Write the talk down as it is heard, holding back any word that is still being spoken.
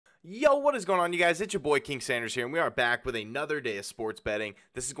Yo, what is going on, you guys? It's your boy King Sanders here, and we are back with another day of sports betting.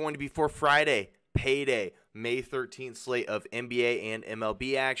 This is going to be for Friday, payday, May 13th slate of NBA and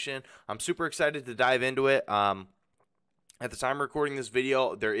MLB action. I'm super excited to dive into it. At the time of recording this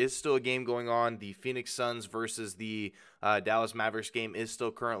video, there is still a game going on. The Phoenix Suns versus the Dallas Mavericks game is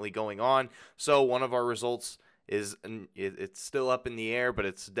still currently going on. So one of our results is it's still up in the air, but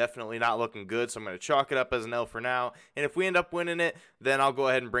it's definitely not looking good. So I'm going to chalk it up as an L for now. And if we end up winning it, then I'll go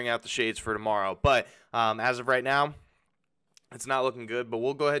ahead and bring out the shades for tomorrow. But as of right now, it's not looking good, but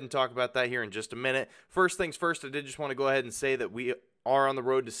we'll go ahead and talk about that here in just a minute. First things first, I did just want to go ahead and say that we are on the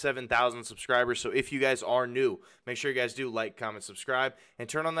road to 7,000 subscribers. So if you guys are new, make sure you guys do like, comment, subscribe, and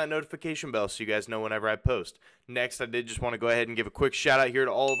turn on that notification bell so you guys know whenever I post. Next, I did just want to go ahead and give a quick shout out here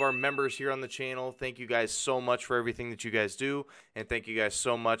to all of our members here on the channel. Thank you guys so much for everything that you guys do, and thank you guys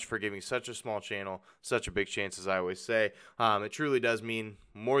so much for giving such a small channel such a big chance, as I always say. It truly does mean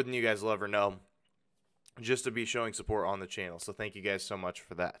more than you guys will ever know, just to be showing support on the channel. So thank you guys so much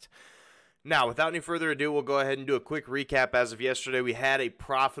for that. Now, without any further ado, we'll go ahead and do a quick recap. As of yesterday, we had a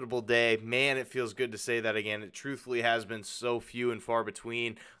profitable day. Man, it feels good to say that again. It truthfully has been so few and far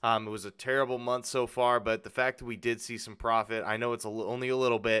between. It was a terrible month so far, but the fact that we did see some profit, I know it's only a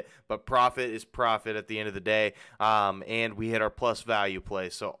little bit, but profit is profit at the end of the day. And we hit our plus value play.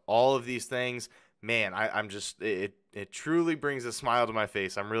 So all of these things, man, I'm just, it truly brings a smile to my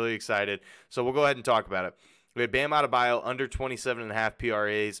face. I'm really excited. So we'll go ahead and talk about it. We had Bam Adebayo under 27.5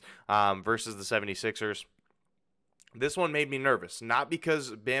 PRAs versus the 76ers. This one made me nervous, not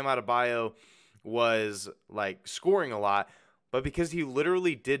because Bam Adebayo was like scoring a lot, but because he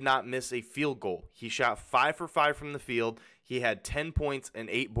literally did not miss a field goal. He shot 5 for 5 from the field. He had 10 points and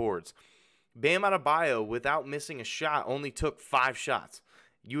 8 boards. Bam Adebayo, without missing a shot, only took 5 shots.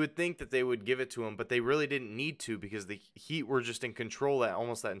 You would think that they would give it to him, but they really didn't need to because the Heat were just in control at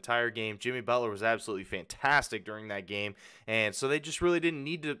almost that entire game. Jimmy Butler was absolutely fantastic during that game, and so they just really didn't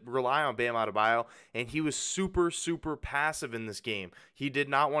need to rely on Bam Adebayo, and he was super, super passive in this game. He did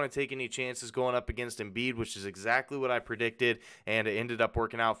not want to take any chances going up against Embiid, which is exactly what I predicted, and it ended up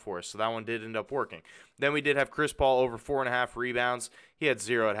working out for us, so that one did end up working. Then we did have Chris Paul over 4.5 rebounds. He had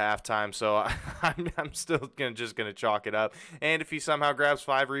 0 at halftime, so I'm still just going to chalk it up. And if he somehow grabs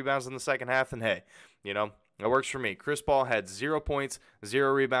 5 rebounds in the second half, then hey, you know, it works for me. Chris Paul had 0 points,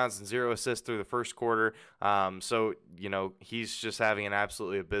 0 rebounds, and 0 assists through the first quarter. So, you know, he's just having an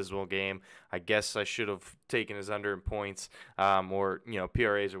absolutely abysmal game. I guess I should have taken his under in points or, you know,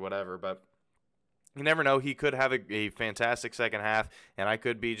 PRAs or whatever, but you never know. He could have a fantastic second half, and I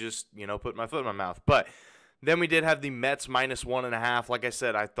could be just, you know, putting my foot in my mouth. But then we did have the Mets minus 1.5. Like I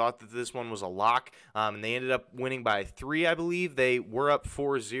said, I thought that this one was a lock, and they ended up winning by 3, I believe. They were up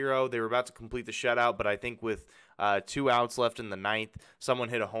 4-0. They were about to complete the shutout, but I think with 2 outs left in the ninth, someone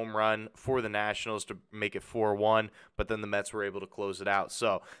hit a home run for the Nationals to make it 4-1, but then the Mets were able to close it out.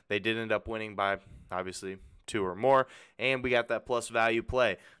 So they did end up winning by, obviously, 2 or more, and we got that plus value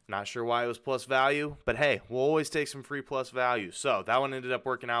play. Not sure why it was plus value, but hey, we'll always take some free plus value. So that one ended up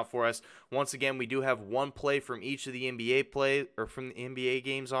working out for us. Once again, we do have one play from each of the from the NBA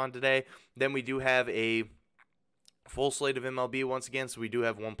games on today. Then we do have a full slate of MLB once again, so we do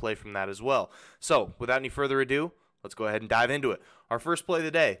have one play from that as well. So without any further ado, let's go ahead and dive into it. Our first play of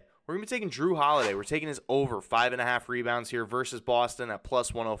the day, we're going to be taking Drew Holiday. We're taking his over 5.5 rebounds here versus Boston at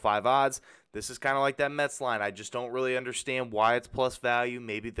plus 105 odds. This is kind of like that Mets line. I just don't really understand why it's plus value.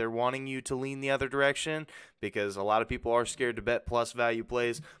 Maybe they're wanting you to lean the other direction because a lot of people are scared to bet plus value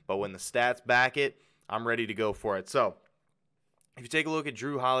plays. But when the stats back it, I'm ready to go for it. So if you take a look at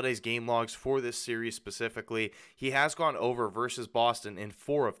Drew Holiday's game logs for this series specifically, he has gone over versus Boston in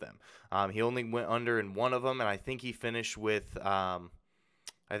 4 of them. He only went under in 1 of them, and I think he finished with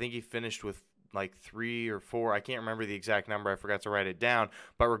like 3 or 4. I can't remember the exact number. I forgot to write it down.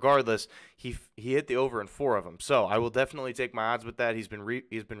 But regardless, he hit the over in 4 of them. So I will definitely take my odds with that. He's been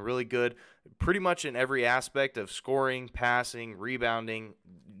really good pretty much in every aspect of scoring, passing, rebounding.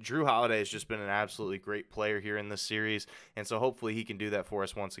 Drew Holiday has just been an absolutely great player here in this series, and so hopefully he can do that for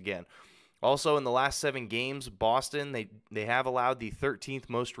us once again. Also, in the last 7 games, Boston, they have allowed the 13th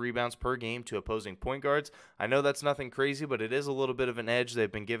most rebounds per game to opposing point guards. I know that's nothing crazy, but it is a little bit of an edge.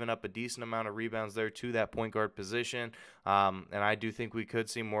 They've been giving up a decent amount of rebounds there to that point guard position, and I do think we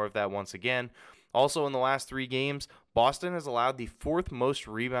could see more of that once again. Also, in the last 3 games, Boston has allowed the 4th most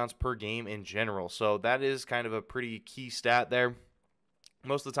rebounds per game in general, so that is kind of a pretty key stat there.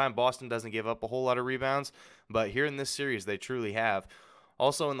 Most of the time, Boston doesn't give up a whole lot of rebounds, but here in this series, they truly have.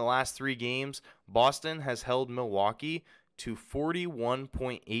 Also, in the last 3 games, Boston has held Milwaukee to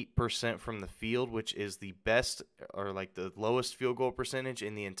 41.8% from the field, which is the best or like the lowest field goal percentage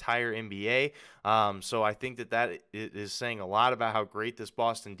in the entire NBA. So I think that is saying a lot about how great this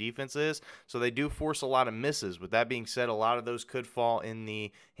Boston defense is. So they do force a lot of misses. With that being said, a lot of those could fall in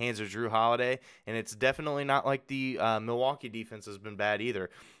the hands of Drew Holiday, and it's definitely not like the Milwaukee defense has been bad either.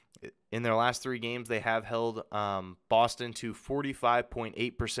 In their last 3 games, they have held Boston to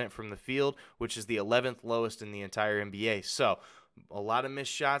 45.8% from the field, which is the 11th lowest in the entire NBA. So a lot of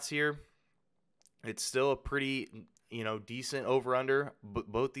missed shots here. It's still a pretty, decent over-under.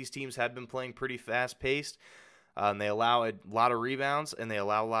 Both these teams have been playing pretty fast-paced. They allow a lot of rebounds, and they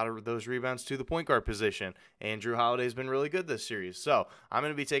allow a lot of those rebounds to the point guard position. And Drew Holiday's been really good this series. So I'm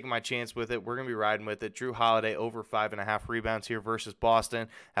going to be taking my chance with it. We're going to be riding with it. Drew Holiday over 5.5 rebounds here versus Boston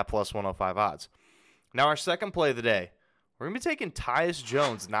at plus 105 odds. Now our second play of the day, we're going to be taking Tyus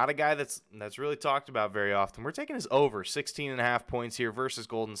Jones, not a guy that's really talked about very often. We're taking his over 16.5 points here versus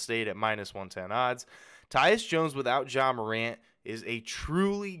Golden State at minus 110 odds. Tyus Jones without Ja Morant is a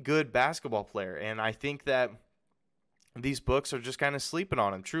truly good basketball player, and I think that these books are just kind of sleeping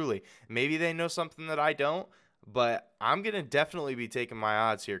on him, truly. Maybe they know something that I don't, but I'm going to definitely be taking my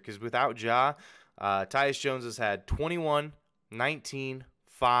odds here because without Ja, Tyus Jones has had 21, 19,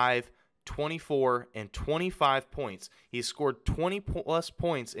 5, 24, and 25 points. He's scored 20-plus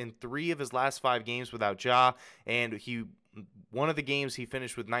points in 3 of his last 5 games without Ja, and one of the games he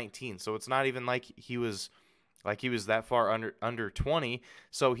finished with 19, so it's not even like he was that far under 20.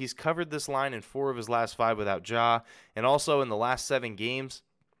 So he's covered this line in 4 of his last 5 without Ja. And also in the last 7 games,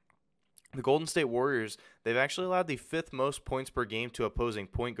 the Golden State Warriors, they've actually allowed the 5th most points per game to opposing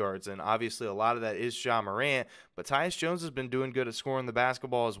point guards. And obviously a lot of that is Ja Morant. But Tyus Jones has been doing good at scoring the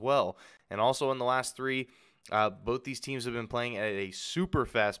basketball as well. And also in the last 3, both these teams have been playing at a super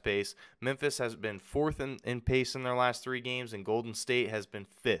fast pace. Memphis has been 4th in pace in their last 3 games, and Golden State has been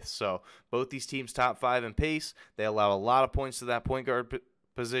 5th. So both these teams top 5 in pace. They allow a lot of points to that point guard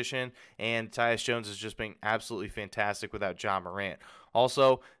position, and Tyus Jones has just been absolutely fantastic without Ja Morant.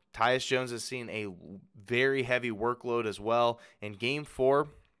 Also, Tyus Jones has seen a very heavy workload as well. In Game 4,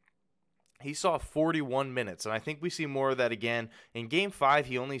 he saw 41 minutes, and I think we see more of that again. In Game 5,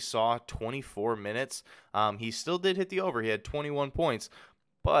 he only saw 24 minutes. He still did hit the over. He had 21 points,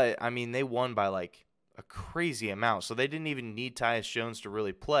 but, I mean, they won by, like, a crazy amount, so they didn't even need Tyus Jones to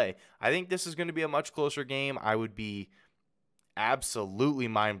really play. I think this is going to be a much closer game. I would be absolutely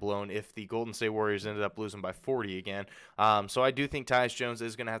mind blown if the Golden State Warriors ended up losing by 40 again. So I do think Tyus Jones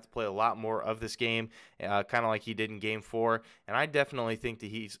is going to have to play a lot more of this game, kind of like he did in Game 4, and I definitely think that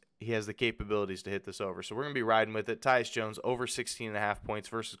he has the capabilities to hit this over. So we're going to be riding with it. Tyus Jones over 16.5 points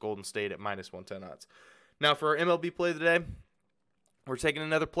versus Golden State at minus 110 odds. Now for our MLB play of the day, we're taking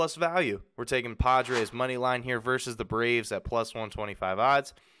another plus value. We're taking Padres money line here versus the Braves at plus 125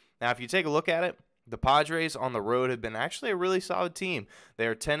 odds. Now if you take a look at it, the Padres on the road have been actually a really solid team. They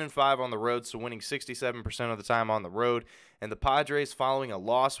are 10-5 on the road, so winning 67% of the time on the road. And the Padres, following a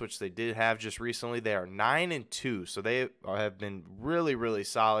loss, which they did have just recently, they are 9-2. So they have been really, really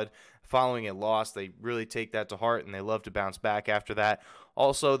solid. Following a loss, they really take that to heart, and they love to bounce back after that.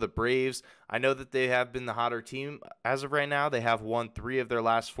 Also, the Braves, I know that they have been the hotter team as of right now. They have won 3 of their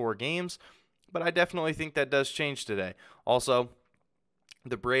last 4 games, but I definitely think that does change today. Also,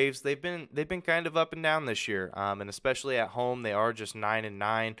 the Braves, they've been kind of up and down this year, and especially at home, they are just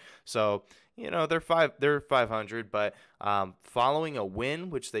 9-9. So they're 500, but following a win,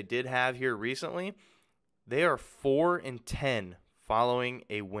 which they did have here recently, they are 4-10 following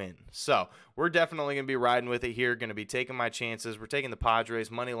a win. So we're definitely going to be riding with it here. Going to be taking my chances. We're taking the Padres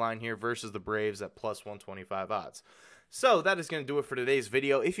money line here versus the Braves at plus 125 odds. So that is going to do it for today's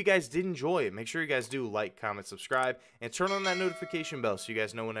video. If you guys did enjoy it, make sure you guys do like, comment, subscribe, and turn on that notification bell so you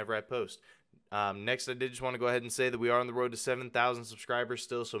guys know whenever I post. Next, I did just want to go ahead and say that we are on the road to 7,000 subscribers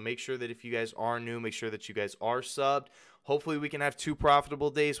still, so make sure that if you guys are new, make sure that you guys are subbed. Hopefully we can have 2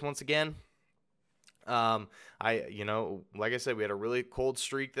 profitable days once again. Like I said, we had a really cold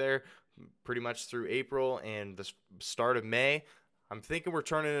streak there pretty much through April and the start of May. I'm thinking we're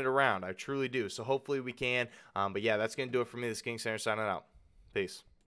turning it around. I truly do. So hopefully we can. But yeah, that's going to do it for me. This is King Center signing out. Peace.